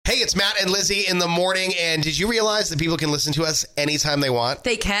it's Matt and Lizzie in the morning. And did you realize that people can listen to us anytime they want?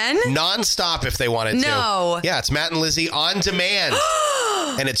 They can? Non-stop if they wanted to. No. Yeah, it's Matt and Lizzie on demand.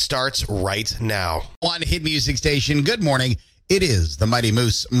 And it starts right now. On Hit Music Station, good morning. It is the Mighty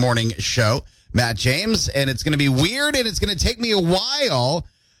Moose Morning Show. Matt James, and it's going to be weird, and it's going to take me a while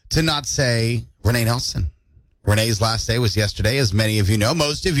to not say Renee Nelson. Renee's last day was yesterday, as many of you know.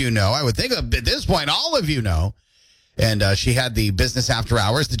 Most of you know. I would think at this point, all of you know. And she had the Business After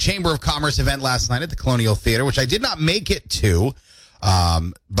Hours, the Chamber of Commerce event last night at the Colonial Theater, which I did not make it to,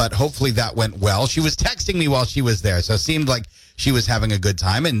 but hopefully that went well. She was texting me while she was there, so it seemed like she was having a good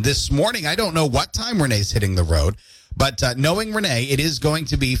time. And this morning, I don't know what time Renee's hitting the road, but knowing Renee, it is going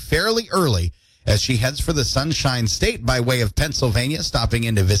to be fairly early as she heads for the Sunshine State by way of Pennsylvania, stopping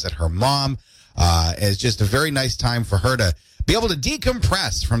in to visit her mom. It's just a very nice time for her to be able to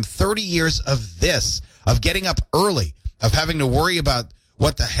decompress from 30 years of this, of getting up early, of having to worry about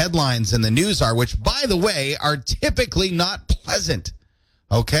what the headlines and the news are, which, by the way, are typically not pleasant.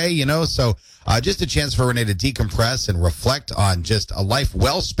 Okay, so just a chance for Renee to decompress and reflect on just a life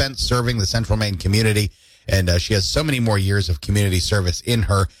well spent serving the Central Maine community. And she has so many more years of community service in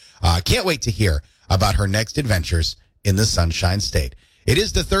her. Can't wait to hear about her next adventures in the Sunshine State. It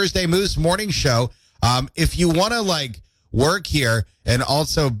is the Thursday Moose Morning Show. If you want to work here and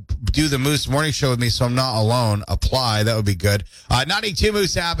also do the Moose Morning Show with me so I'm not alone, apply. That would be good. 92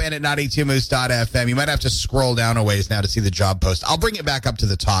 Moose app and at 92moose.fm. You might have to scroll down a ways now to see the job post. I'll bring it back up to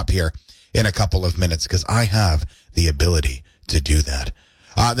the top here in a couple of minutes because I have the ability to do that.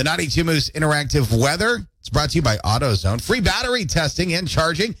 The 92 Moose Interactive Weather, it's brought to you by AutoZone. Free battery testing and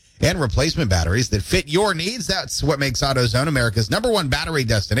charging and replacement batteries that fit your needs. That's what makes AutoZone America's #1 battery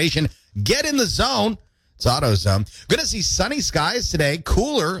destination. Get in the zone. It's AutoZone. Going to see sunny skies today.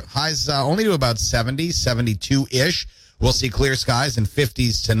 Cooler. Highs only to about 70, 72-ish. We'll see clear skies in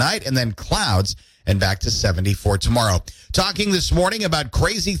 50s tonight and then clouds and back to 70 for tomorrow. Talking this morning about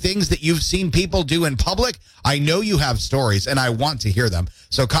crazy things that you've seen people do in public. I know you have stories, and I want to hear them.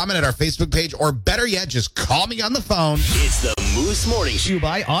 So comment at our Facebook page, or better yet, just call me on the phone. It's the Moose Morning Show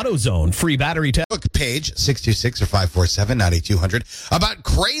by AutoZone. Free battery test. Page 626 or 547-9200 about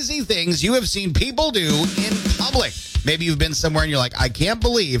crazy things you have seen people do in public. Maybe you've been somewhere and you're like, I can't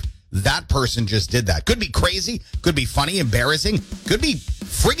believe that person just did that. Could be crazy, could be funny, embarrassing, could be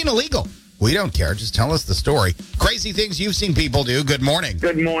friggin' illegal. We don't care. Just tell us the story. Crazy things you've seen people do. Good morning.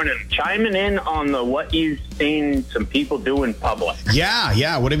 Good morning. Chiming in on what you've seen some people do in public.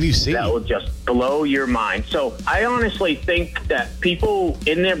 Yeah. What have you seen? That will just blow your mind. So I honestly think that people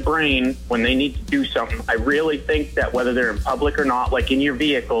in their brain, when they need to do something, I really think that whether they're in public or not, like in your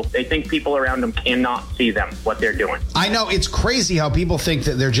vehicle, they think people around them cannot see them, what they're doing. I know. It's crazy how people think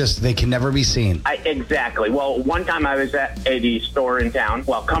that they can never be seen. Exactly. Well, one time I was at a store in town.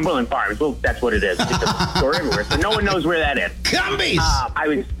 Well, Cumberland Farms. Well, that's what it is. It's a store everywhere, so no one knows where that is. Cumbies! I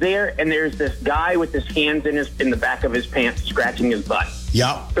was there, and there's this guy with his hands in the back of his pants scratching his butt.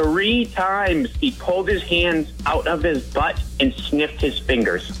 Yep. 3 times he pulled his hands out of his butt and sniffed his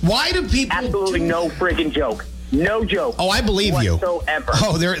fingers. Why do people... Absolutely no friggin' joke. No joke. Oh, I believe you. Whatsoever.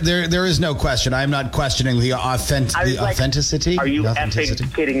 Oh, there is no question. I'm not questioning the authenticity. Are you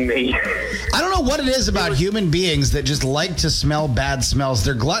effing kidding me? I don't know what it is about human beings that just like to smell bad smells.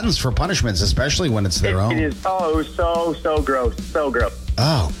 They're gluttons for punishments, especially when it's their own. It is so gross. So gross.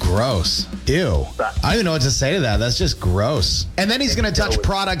 Oh, gross. Ew. I don't even know what to say to that. That's just gross. And then he's going to touch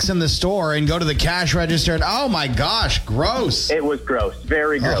products in the store and go to the cash register and, oh my gosh, gross. It was gross.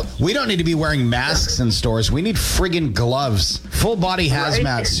 Very gross. We don't need to be wearing masks in stores. We need friggin' gloves. Full body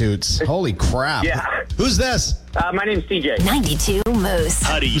hazmat suits. Holy crap. Yeah. Who's this? My name's TJ. 92 Moose.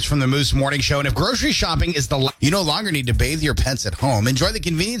 It's from the Moose Morning Show. And if grocery shopping is you no longer need to bathe your pets at home, enjoy the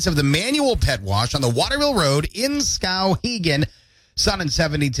convenience of the manual pet wash on the Waterville Road in Skowhegan. Sun and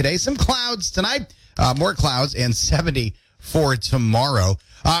 70 today. Some clouds tonight. More clouds and 70 for tomorrow.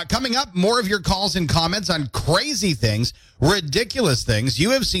 Coming up, more of your calls and comments on crazy things, ridiculous things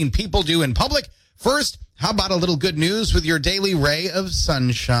you have seen people do in public. First, how about a little good news with your daily ray of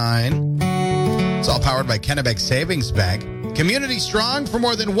sunshine? It's all powered by Kennebec Savings Bank. Community strong for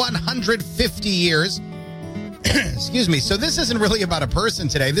more than 150 years. Excuse me. So this isn't really about a person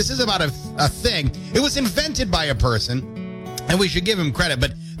today. This is about a thing. It was invented by a person, and we should give him credit.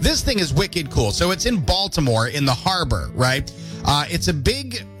 But this thing is wicked cool. So it's in Baltimore in the harbor, right? It's a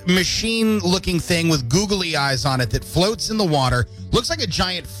big machine-looking thing with googly eyes on it that floats in the water. Looks like a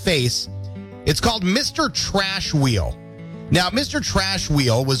giant face. It's called Mr. Trash Wheel. Now, Mr. Trash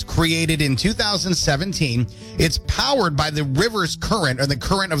Wheel was created in 2017. It's powered by the river's current, or the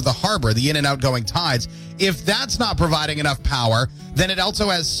current of the harbor, the in and outgoing tides. If that's not providing enough power, then it also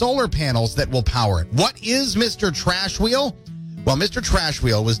has solar panels that will power it. What is Mr. Trash Wheel? Well, Mr. Trash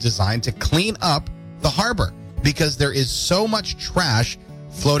Wheel was designed to clean up the harbor because there is so much trash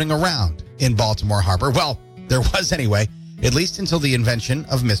floating around in Baltimore Harbor. Well, there was anyway, at least until the invention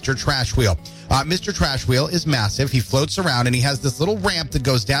of Mr. Trash Wheel. Mr. Trash Wheel is massive. He floats around and he has this little ramp that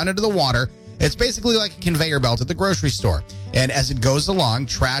goes down into the water. It's basically like a conveyor belt at the grocery store. And as it goes along,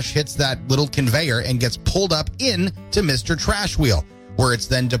 trash hits that little conveyor and gets pulled up into Mr. Trash Wheel, where it's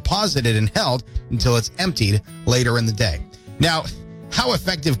then deposited and held until it's emptied later in the day. Now, how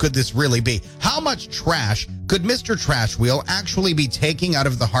effective could this really be? How much trash could Mr. Trash Wheel actually be taking out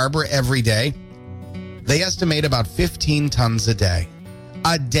of the harbor every day? They estimate about 15 tons a day.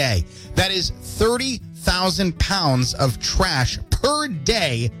 A day. That is 30,000 pounds of trash per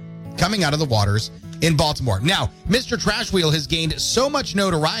day coming out of the waters in Baltimore. Now, Mr. Trash Wheel has gained so much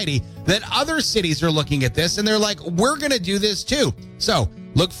notoriety that other cities are looking at this and they're like, we're going to do this too. So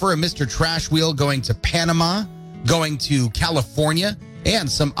look for a Mr. Trash Wheel going to Panama, going to California, and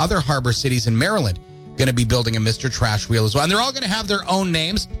some other harbor cities in Maryland going to be building a Mr. Trash Wheel as well. And they're all going to have their own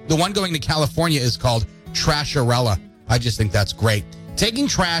names. The one going to California is called Trasharella. I just think that's great. Taking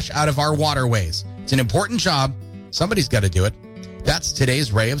trash out of our waterways. It's an important job. Somebody's got to do it. That's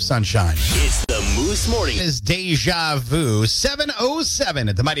today's ray of sunshine. It's the Moose Morning. It is Deja Vu, 7:07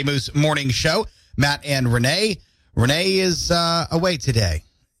 at the Mighty Moose Morning Show. Matt and Renee. Renee is away today,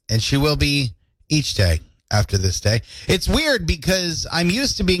 and she will be each day after this day. It's weird because I'm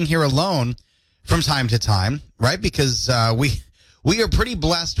used to being here alone from time to time, right? Because we are pretty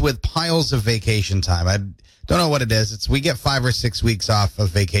blessed with piles of vacation time. I don't know what it is. We get 5 or 6 weeks off of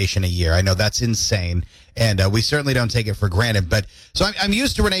vacation a year. I know that's insane, and we certainly don't take it for granted. But so I'm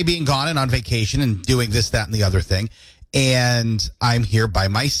used to Renee being gone and on vacation and doing this, that, and the other thing. And I'm here by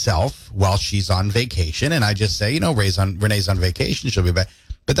myself while she's on vacation. And I just say, Renee's on vacation. She'll be back.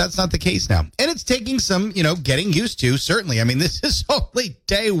 But that's not the case now. And it's taking some, getting used to, certainly. I mean, this is only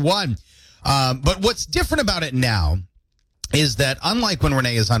day one. But what's different about it now is that unlike when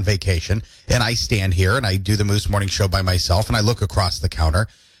Renee is on vacation and I stand here and I do the Moose Morning Show by myself and I look across the counter,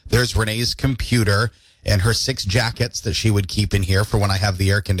 there's Renee's computer and her 6 jackets that she would keep in here for when I have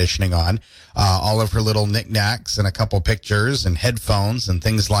the air conditioning on, all of her little knickknacks and a couple pictures and headphones and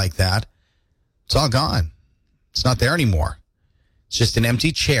things like that. It's all gone. It's not there anymore. It's just an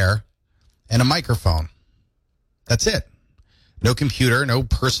empty chair and a microphone. That's it. No computer, no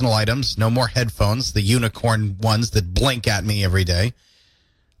personal items, no more headphones, the unicorn ones that blink at me every day.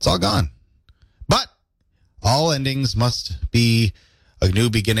 It's all gone. But all endings must be a new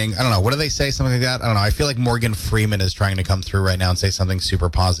beginning. I don't know. What do they say? Something like that? I don't know. I feel like Morgan Freeman is trying to come through right now and say something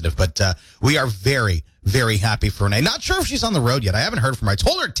super positive. But we are very, very happy for Renee. Not sure if she's on the road yet. I haven't heard from her. I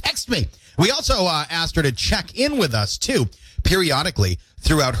told her to text me. We also asked her to check in with us, too, periodically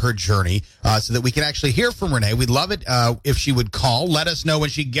throughout her journey so that we can actually hear from Renee. We'd love it if she would call. Let us know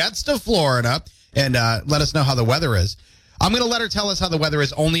when she gets to Florida and let us know how the weather is. I'm going to let her tell us how the weather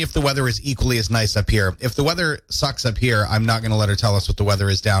is only if the weather is equally as nice up here. If the weather sucks up here, I'm not going to let her tell us what the weather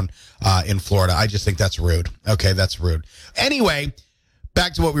is down in Florida. I just think that's rude. Okay, that's rude. Anyway,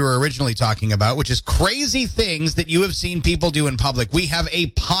 back to what we were originally talking about, which is crazy things that you have seen people do in public. We have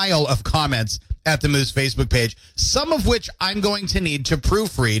a pile of comments at the Moose Facebook page, some of which I'm going to need to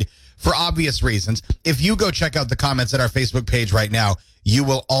proofread for obvious reasons. If you go check out the comments at our Facebook page right now, you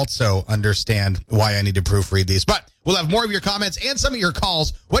will also understand why I need to proofread these. But we'll have more of your comments and some of your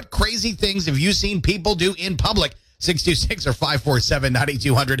calls. What crazy things have you seen people do in public? 626 or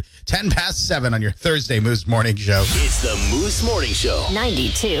 547-9200, 10 past 7 on your Thursday Moose Morning Show. It's the Moose Morning Show.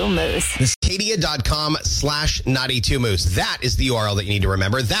 92 Moose. Acadia.com/92moose. That is the URL that you need to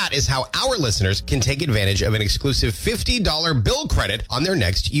remember. That is how our listeners can take advantage of an exclusive $50 bill credit on their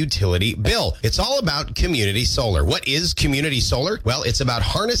next utility bill. It's all about community solar. What is community solar? Well, it's about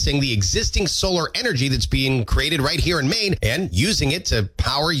harnessing the existing solar energy that's being created right here in Maine and using it to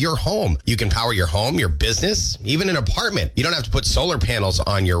power your home. You can power your home, your business, even an apartment. You don't have to put solar panels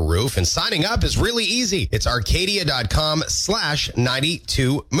on your roof, and signing up is really easy. It's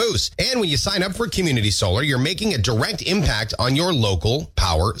Arcadia.com/92moose. And when you sign up for Community Solar, you're making a direct impact on your local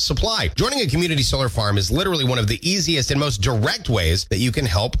power supply. Joining a community solar farm is literally one of the easiest and most direct ways that you can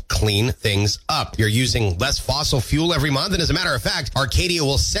help clean things up. You're using less fossil fuel every month, and as a matter of fact, Arcadia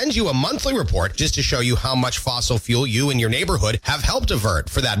will send you a monthly report just to show you how much fossil fuel you and your neighborhood have helped divert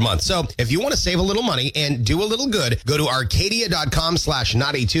for that month. So if you want to save a little money and do a little good, go to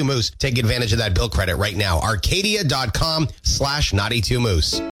arcadia.com/Naughty2Moose. Take advantage of that bill credit right now.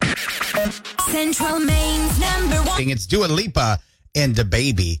 Arcadia.com/Naughty2Moose. Central Maine's #1. It's Dua Lipa and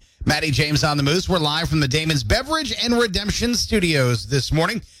DaBaby. Maddie James on the Moose. We're live from the Damon's Beverage and Redemption Studios this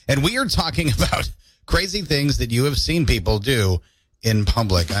morning, and we are talking about crazy things that you have seen people do in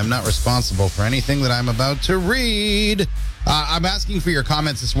public. I'm not responsible for anything that I'm about to read. I'm asking for your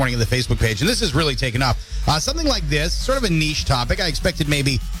comments this morning on the Facebook page, and this has really taken off. Something like this, sort of a niche topic. I expected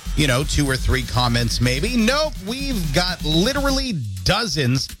maybe, 2 or 3 comments maybe. Nope, we've got literally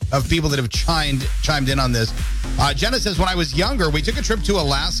dozens of people that have chimed in on this. Jenna says, when I was younger, we took a trip to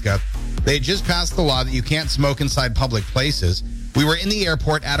Alaska. They had just passed the law that you can't smoke inside public places. We were in the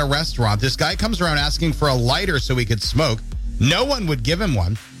airport at a restaurant. This guy comes around asking for a lighter so we could smoke. No one would give him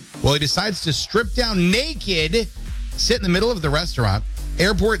one. Well, he decides to strip down naked, sit in the middle of the restaurant.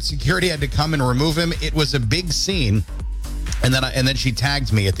 Airport security had to come and remove him. It was a big scene. And then she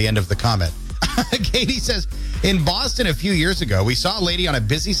tagged me at the end of the comment. Katie says, in Boston a few years ago, we saw a lady on a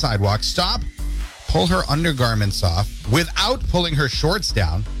busy sidewalk stop, pull her undergarments off without pulling her shorts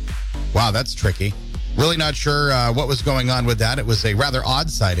down. Wow, that's tricky. Really not sure what was going on with that. It was a rather odd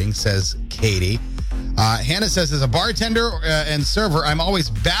sighting, says Katie. Hannah says, as a bartender and server, I'm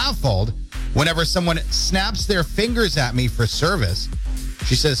always baffled whenever someone snaps their fingers at me for service.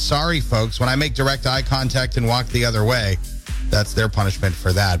 She says, sorry, folks, when I make direct eye contact and walk the other way, that's their punishment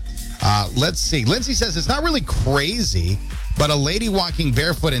for that. Let's see. Lindsay says, it's not really crazy, but a lady walking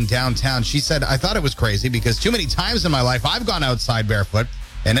barefoot in downtown, she said, I thought it was crazy because too many times in my life I've gone outside barefoot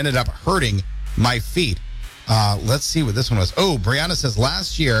and ended up hurting my feet. Let's see what this one was. Oh, Brianna says,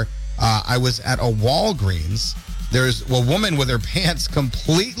 last year, I was at a Walgreens. There's a woman with her pants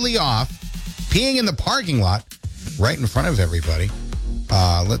completely off, peeing in the parking lot right in front of everybody.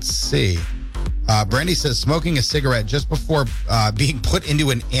 Let's see. Brandy says, smoking a cigarette just before being put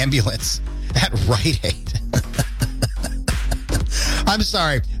into an ambulance at Rite Aid. I'm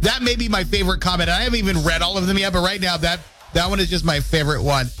sorry. That may be my favorite comment. I haven't even read all of them yet, but right now, that one is just my favorite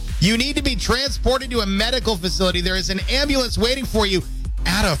one. You need to be transported to a medical facility. There is an ambulance waiting for you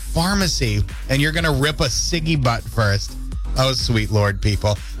at a pharmacy, and you're going to rip a ciggy butt first. Oh, sweet Lord,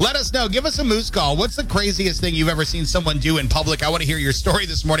 people. Let us know. Give us a Moose call. What's the craziest thing you've ever seen someone do in public? I want to hear your story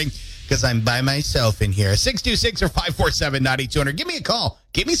this morning because I'm by myself in here. 626 or 547-9200. Give me a call.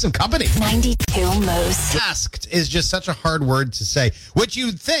 Give me some company. 92 Moose. Masked is just such a hard word to say, which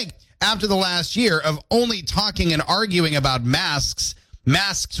you'd think after the last year of only talking and arguing about masks,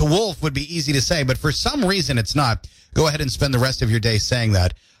 masked wolf would be easy to say, but for some reason it's not. Go ahead and spend the rest of your day saying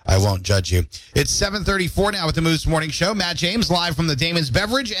that. I won't judge you. It's 7:34 now with the Moose Morning Show. Matt James live from the Damon's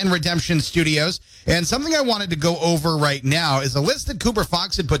Beverage and Redemption Studios. And something I wanted to go over right now is a list that Cooper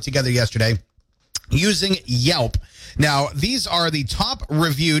Fox had put together yesterday using Yelp. Now, these are the top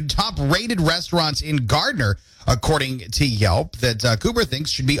reviewed, top rated restaurants in Gardner, according to Yelp, that Cooper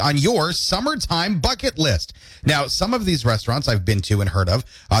thinks should be on your summertime bucket list. Now, some of these restaurants I've been to and heard of.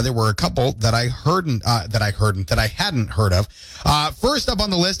 There were a couple that I hadn't heard of. First up on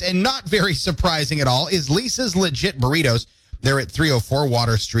the list, and not very surprising at all, is Lisa's Legit Burritos. They're at 304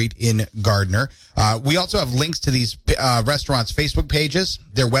 Water Street in Gardner. We also have links to these restaurants' Facebook pages,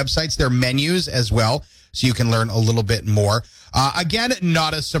 their websites, their menus as well, so you can learn a little bit more. Again,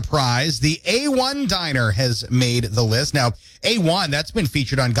 not a surprise. The A1 Diner has made the list. Now, A1, that's been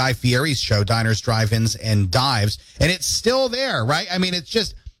featured on Guy Fieri's show, Diners, Drive-Ins, and Dives, and it's still there, right? I mean,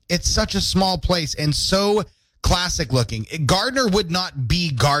 it's such a small place and so classic looking. Gardner would not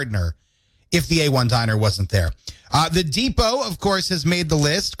be Gardner if the A1 Diner wasn't there. The Depot, of course, has made the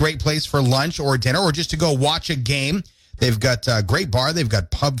list. Great place for lunch or dinner or just to go watch a game. They've got a great bar. They've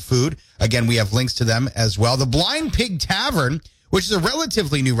got pub food. Again, we have links to them as well. The Blind Pig Tavern, which is a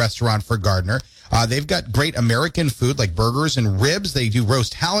relatively new restaurant for Gardner. They've got great American food like burgers and ribs. They do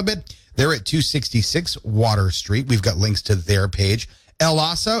roast halibut. They're at 266 Water Street. We've got links to their page. El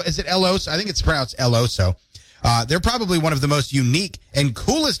Oso, is it El Oso? I think it's pronounced El Oso. They're probably one of the most unique and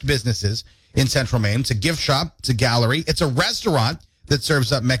coolest businesses in Central Maine. It's a gift shop. It's a gallery. It's a restaurant that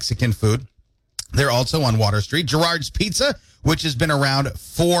serves up Mexican food. They're also on Water Street. Gerard's Pizza, which has been around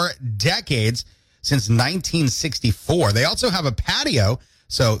for decades, since 1964. They also have a patio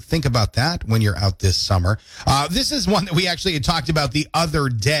So think about that when you're out this summer. This is one that we actually had talked about the other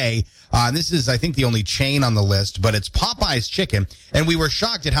day. This is, I think, the only chain on the list, but it's Popeye's Chicken. And we were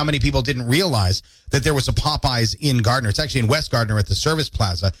shocked at how many people didn't realize that there was a Popeye's in Gardner. It's actually in West Gardner at the Service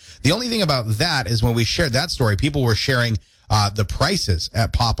Plaza. The only thing about that is when we shared that story, people were sharing the prices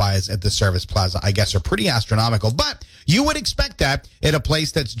at Popeye's at the Service Plaza, I guess, are pretty astronomical. But you would expect that at a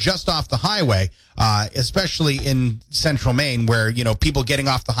place that's just off the highway, especially in Central Maine, where, you know, people getting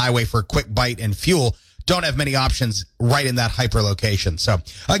off the highway for a quick bite and fuel don't have many options right in that hyper location. So,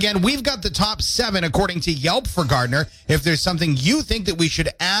 again, we've got the top 7 according to Yelp for Gardner. If there's something you think that we should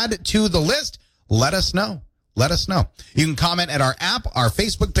add to the list, let us know. Let us know. You can comment at our app, our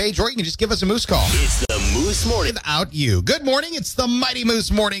Facebook page, or you can just give us a Moose call. It's the Moose Morning. Without you. Good morning. It's the Mighty Moose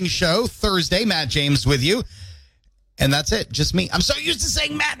Morning Show. Thursday, Matt James with you. And that's it. Just me. I'm so used to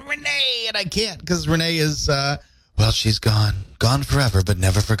saying Matt and Renee, and I can't because Renee is, well, she's gone. Gone forever, but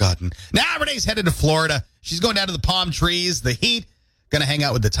never forgotten. Now Renee's headed to Florida. She's going down to the palm trees, the heat. Going to hang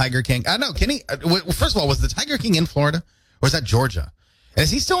out with the Tiger King. I don't know. Can he? First of all, was the Tiger King in Florida? Or is that Georgia? And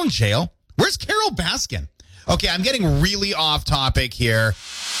is he still in jail? Where's Carol Baskin? Okay, I'm getting really off topic here,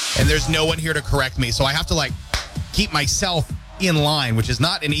 and there's no one here to correct me, so I have to, keep myself in line, which is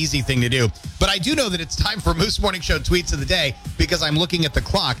not an easy thing to do. But I do know that it's time for Moose Morning Show Tweets of the Day because I'm looking at the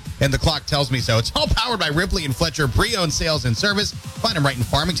clock, and the clock tells me so. It's all powered by Ripley and Fletcher Pre-Owned Sales and Service. Find them right in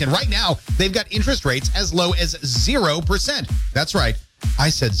Farmington. Right now, they've got interest rates as low as 0%. That's right. I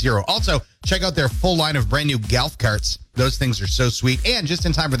said 0. Also, check out their full line of brand new golf carts. Those things are so sweet. And just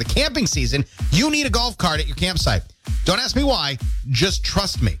in time for the camping season, you need a golf cart at your campsite. Don't ask me why. Just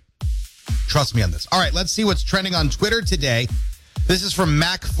trust me. Trust me on this. All right, let's see what's trending on Twitter today. This is from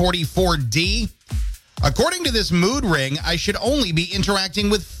Mac44D. According to this mood ring, I should only be interacting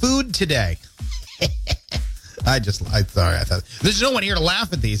with food today. I thought there's no one here to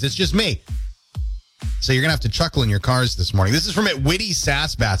laugh at these. It's just me. So you're going to have to chuckle in your cars this morning. This is from at Witty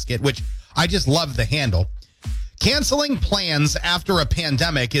Sass Basket, which I just love the handle. Canceling plans after a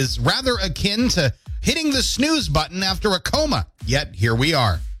pandemic is rather akin to hitting the snooze button after a coma. Yet here we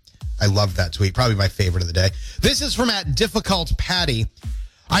are. I love that tweet. Probably my favorite of the day. This is from at Difficult Patty.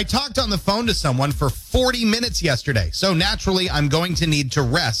 I talked on the phone to someone for 40 minutes yesterday, so naturally I'm going to need to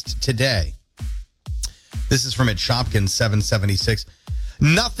rest today. This is from at Shopkins 776.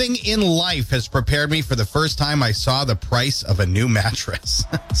 Nothing in life has prepared me for the first time I saw the price of a new mattress.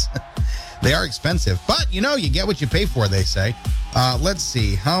 They are expensive, but, you know, you get what you pay for, they say. Let's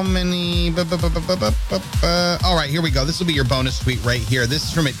see. How many? All right, here we go. This will be your bonus tweet right here. This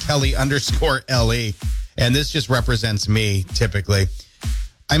is from at Kelly_LE, and this just represents me, typically.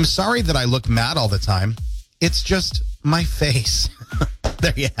 I'm sorry that I look mad all the time. It's just my face.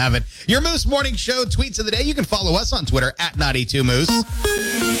 There you have it. Your Moose Morning Show Tweets of the Day. You can follow us on Twitter at 92Moose.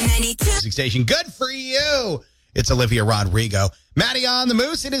 92. Music station. Good for you. It's Olivia Rodrigo. Maddie on the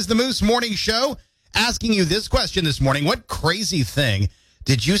Moose. It is the Moose Morning Show. Asking you this question this morning. What crazy thing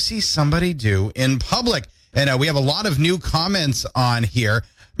did you see somebody do in public? And we have a lot of new comments on here.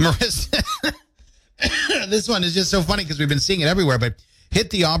 Marissa, this one is just so funny because we've been seeing it everywhere, but hit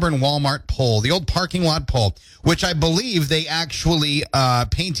the Auburn Walmart pole, the old parking lot pole, which I believe they actually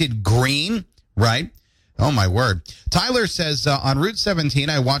painted green, right? Oh, my word. Tyler says, on Route 17,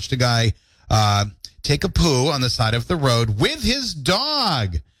 I watched a guy take a poo on the side of the road with his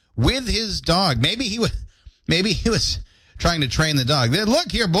dog. Maybe he was trying to train the dog.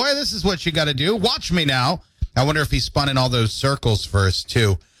 Look here, boy, this is what you got to do. Watch me now. I wonder if he spun in all those circles first,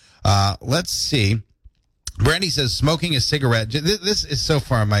 too. Let's see. Brandy says, smoking a cigarette. This is so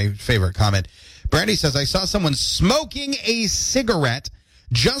far my favorite comment. Brandy says, I saw someone smoking a cigarette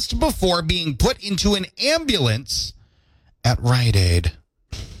just before being put into an ambulance at Rite Aid.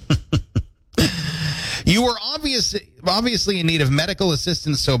 You were obviously in need of medical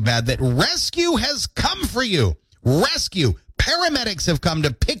assistance so bad that rescue has come for you. Rescue. Paramedics have come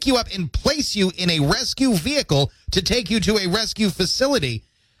to pick you up and place you in a rescue vehicle to take you to a rescue facility.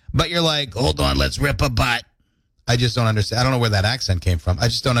 But you're like, hold on, let's rip a butt. I just don't understand. I don't know where that accent came from. I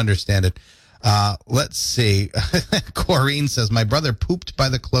just don't understand it. Let's see. Corrine says, my brother pooped by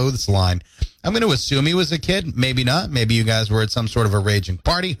the clothesline. I'm going to assume he was a kid. Maybe not. Maybe you guys were at some sort of a raging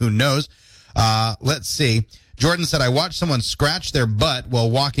party. Who knows? Let's see. Jordan said, I watched someone scratch their butt while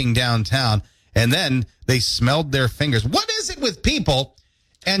walking downtown, and then they smelled their fingers. What is it with people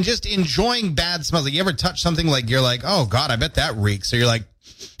and just enjoying bad smells? Like, you ever touch something like you're like, oh, God, I bet that reeks. So you're like,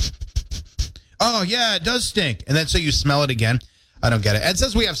 oh, yeah, it does stink. And then so you smell it again. I don't get it. Ed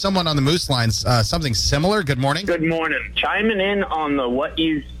says we have someone on the Moose lines, something similar. Good morning. Good morning. Chiming in on the what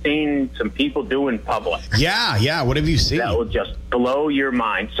you seen some people do in public. Yeah. What have you seen? That will just blow your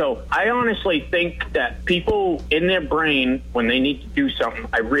mind. So I honestly think that people in their brain, when they need to do something,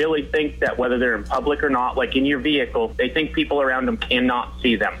 I really think that whether they're in public or not, like in your vehicle, they think people around them cannot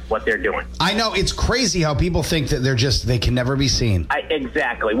see them, what they're doing. I know. It's crazy how people think that they can never be seen.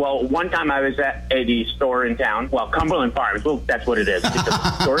 Exactly. Well, one time I was at a store in town. Well, Cumberland Farms. Well, that's what it is. It's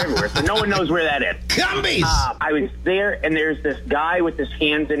a store everywhere. So no one knows where that is. Cumbies! I was there, and there's this guy with his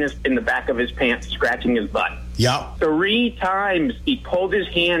hands in the back of his pants scratching his butt. Yep. 3 times he pulled his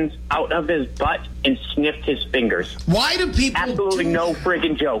hands out of his butt and sniffed his fingers. Why do people... Absolutely no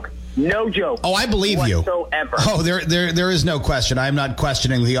friggin' joke. No joke. Oh, I believe you. Whatsoever. Oh, there is no question. I'm not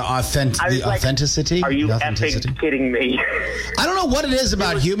questioning the authenticity. Are you effing kidding me? I don't know what it is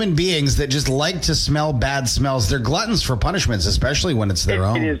about human beings that just like to smell bad smells. They're gluttons for punishments, especially when it's their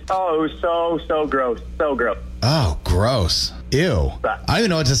own. It is so gross. So gross. Oh, gross. Ew. I don't even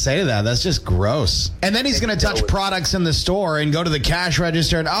know what to say to that. That's just gross. And then he's going to touch products in the store and go to the cash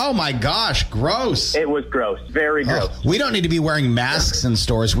register and, oh my gosh, gross. It was gross. Very gross. We don't need to be wearing masks in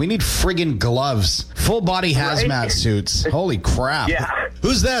stores. We need friggin' gloves. Full body hazmat suits. Holy crap. Yeah.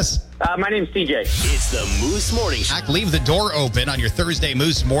 Who's this? My name's TJ. It's the Moose Morning Show. Leave the door open on your Thursday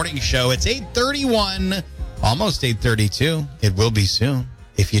Moose Morning Show. It's 8:31, almost 8:32. It will be soon,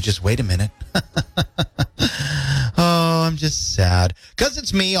 if you just wait a minute. Oh, I'm just sad. Because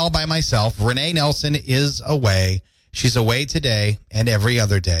it's me all by myself. Renee Nelson is away. She's away today and every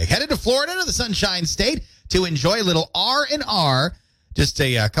other day. Headed to Florida, to the Sunshine State, to enjoy a little R&R. Just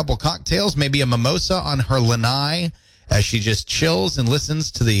a couple cocktails, maybe a mimosa on her lanai, as she just chills and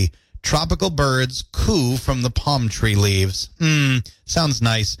listens to the tropical birds coo from the palm tree leaves. Sounds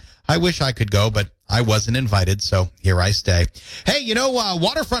nice. I wish I could go, but I wasn't invited, so here I stay. Hey,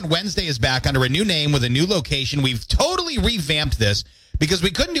 Waterfront Wednesday is back under a new name with a new location. We've totally revamped this because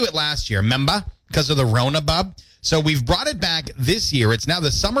we couldn't do it last year, remember? Because of the Rona bub. So we've brought it back this year. It's now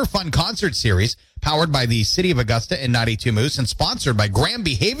the Summer Fun Concert Series, powered by the City of Augusta and 92 Moose, and sponsored by Graham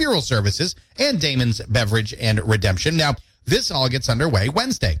Behavioral Services and Damon's Beverage and Redemption. Now, this all gets underway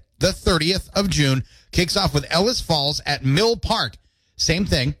Wednesday, the 30th of June. Kicks off with Ellis Falls at Mill Park. Same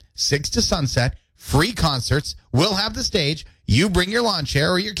thing, 6 to sunset. Free concerts. We'll have the stage. You bring your lawn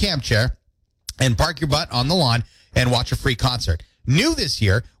chair or your camp chair and park your butt on the lawn and watch a free concert. New this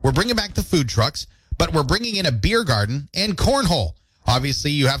year, we're bringing back the food trucks, but we're bringing in a beer garden and cornhole. Obviously,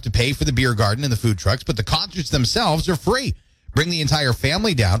 you have to pay for the beer garden and the food trucks, but the concerts themselves are free. Bring the entire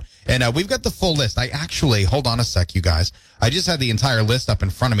family down, and we've got the full list. Hold on a sec, you guys. I just had the entire list up in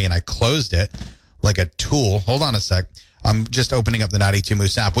front of me, and I closed it like a tool. Hold on a sec. I'm just opening up the 92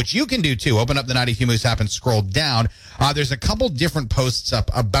 Moose app, which you can do too. Open up the 92 Moose app and scroll down. There's a couple different posts up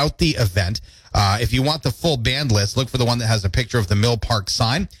about the event. If you want the full band list, look for the one that has a picture of the Mill Park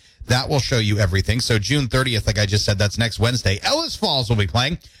sign. That will show you everything. So June 30th, like I just said, that's next Wednesday. Ellis Falls will be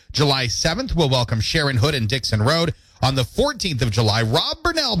playing. July 7th, we'll welcome Sharon Hood and Dixon Road. On the 14th of July, Rob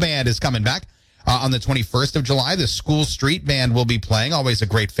Burnell Band is coming back. On the 21st of July, the School Street Band will be playing. Always a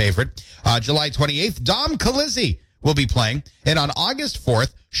great favorite. July 28th, Dom Calizzi will be playing. And on August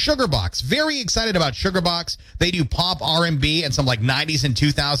 4th, Sugarbox. Very excited about Sugarbox. They do pop, R&B, and some like 90s and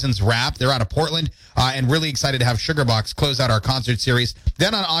 2000s rap. They're out of Portland, and really excited to have Sugarbox close out our concert series.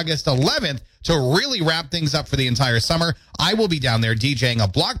 Then on August 11th, to really wrap things up for the entire summer, I will be down there DJing a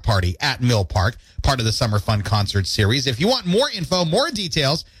block party at Mill Park, part of the Summer Fun Concert Series. If you want more info, more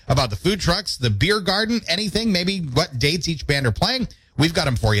details about the food trucks, the beer garden, anything, maybe what dates each band are playing, we've got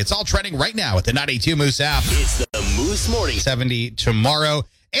them for you. It's all trending right now at the 92 Moose app. It's the Moose Morning. 70 tomorrow.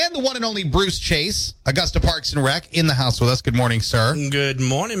 And the one and only Bruce Chase, Augusta Parks and Rec, in the house with us. Good morning, sir. Good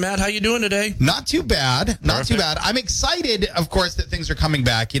morning, Matt. How you doing today? Not too bad. Not too bad. I'm excited, of course, that things are coming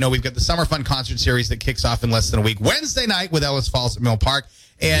back. We've got the Summer Fun Concert Series that kicks off in less than a week. Wednesday night with Ellis Falls at Mill Park.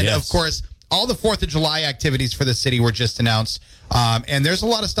 And, of course, all the 4th of July activities for the city were just announced. And there's a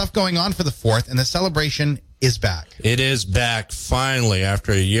lot of stuff going on for the 4th, and the celebration is back. It is back, finally.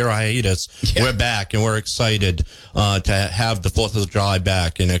 After a year hiatus, we're back, and we're excited to have the 4th of July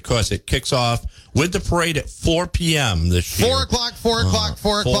back. And, of course, it kicks off with the parade at 4 p.m. this year. 4 o'clock, 4 o'clock,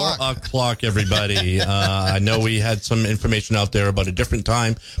 4 o'clock. 4 o'clock, everybody. I know we had some information out there about a different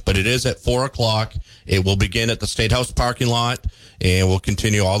time, but it is at 4 o'clock. It will begin at the State House parking lot, and we'll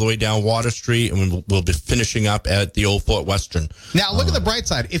continue all the way down Water Street, and we'll be finishing up at the Old Fort Western. Now, look at the bright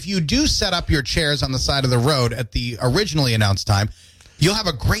side. If you do set up your chairs on the side of the road at the originally announced time, You'll have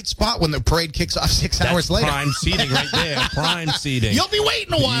a great spot when the parade kicks off 6 hours later. Prime seating right there. Prime seating. You'll be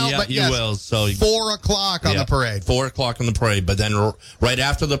waiting a while, Yeah, but you yes, will. So 4 o'clock on the parade. 4 o'clock on the parade. But then right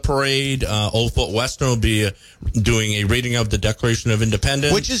after the parade, Old Fort Western will be doing a reading of the Declaration of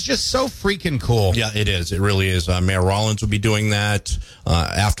Independence. Which is just so freaking cool. Yeah, it is. It really is. Mayor Rollins will be doing that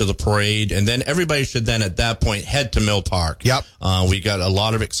after the parade. And then everybody should then at that point head to Mill Park. Yep. We got a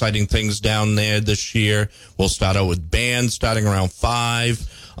lot of exciting things down there this year. We'll start out with bands starting around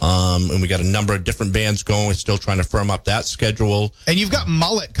 5. And we got a number of different bands going. We're still trying to firm up that schedule. And you've got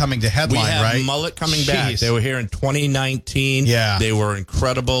Mullet coming to headline, we have right? Mullet coming back. They were here in 2019. Yeah. They were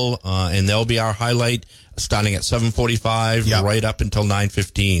incredible. And they'll be our highlight starting at 7:45 right up until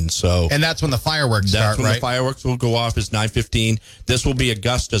 9:15. So, and that's when the fireworks that's start, when right? the fireworks will go off is 9:15. This will be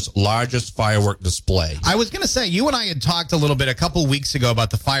Augusta's largest firework display. I was going to say, you and I had talked a little bit a couple weeks ago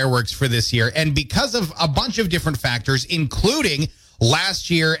about the fireworks for this year. And because of a bunch of different factors, including last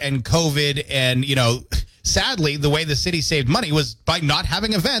year and COVID and, sadly, the way the city saved money was by not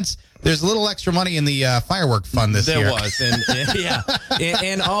having events. There's a little extra money in the firework fund this year. There was.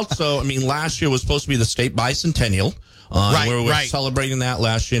 And also, last year was supposed to be the state bicentennial. We were celebrating that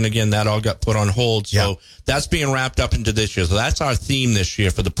last year, and again, that all got put on hold. So that's being wrapped up into this year. So that's our theme this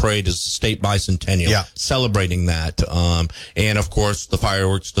year for the parade is the state bicentennial, celebrating that. And of course, the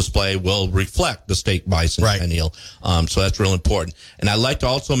fireworks display will reflect the state bicentennial. So that's real important. And I'd like to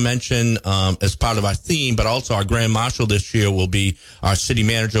also mention, as part of our theme, but also our Grand Marshal this year will be our city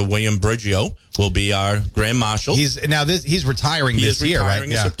manager, William Briggio, will be our Grand Marshal. He's retiring this year, right?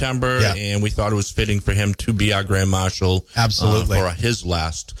 He's retiring in September, and we thought it was fitting for him to be our Grand Marshal. Absolutely. For his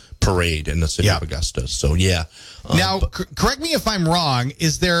last parade in the city of Augusta. So, now, correct me if I'm wrong.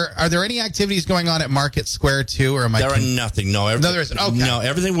 Are there any activities going on at Market Square too, or am I? There are nothing. No, there isn't. Okay. No,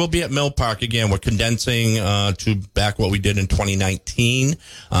 everything will be at Mill Park again. We're condensing to back what we did in 2019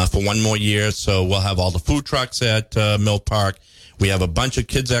 for one more year. So we'll have all the food trucks at Mill Park. We have a bunch of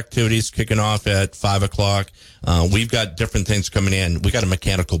kids' activities kicking off at 5 o'clock. We've got different things coming in. We got a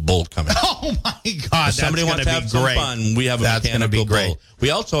mechanical bull coming. Oh my God! If somebody wants to have some fun, we have a mechanical bull.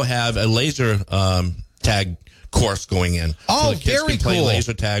 We also have a laser tag course going in. Oh, so the kids can play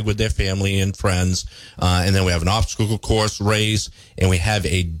laser tag with their family and friends. And then we have an obstacle course race, and we have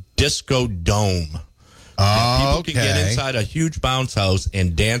a disco dome. People can get inside a huge bounce house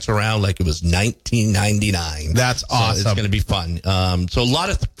and dance around like it was 1999. That's awesome. So it's going to be fun. So a lot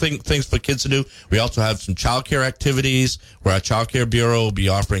of things for kids to do. We also have some childcare activities where our childcare bureau will be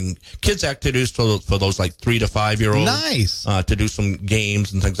offering kids activities for those like 3 to 5 year olds. Nice. To do some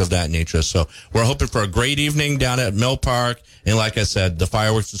games and things of that nature. So we're hoping for a great evening down at Mill Park. And like I said, the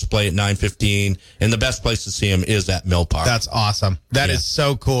fireworks display at 9:15. And the best place to see them is at Mill Park. That's awesome. That is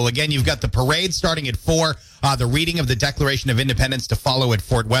so cool. Again, you've got the parade starting at 4. The reading of the Declaration of Independence to follow at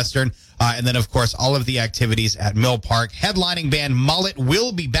Fort Western. And then, of course, all of the activities at Mill Park. Headlining band Mullet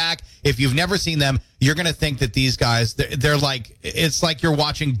will be back. If you've never seen them, you're going to think that these guys, they're like, it's like you're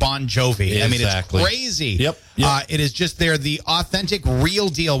watching Bon Jovi. Exactly. I mean, it's crazy. Yep. It is just, they're the authentic, real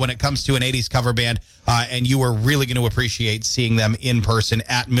deal when it comes to an 80s cover band. And you are really going to appreciate seeing them in person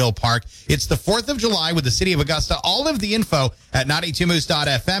at Mill Park. It's the 4th of July with the City of Augusta. All of the info at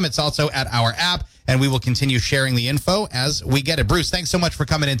 92moose.fm. It's also at our app. And we will continue sharing the info as we get it. Bruce, thanks so much for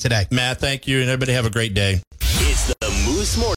coming in today. Matt, thank you. And everybody have a great day.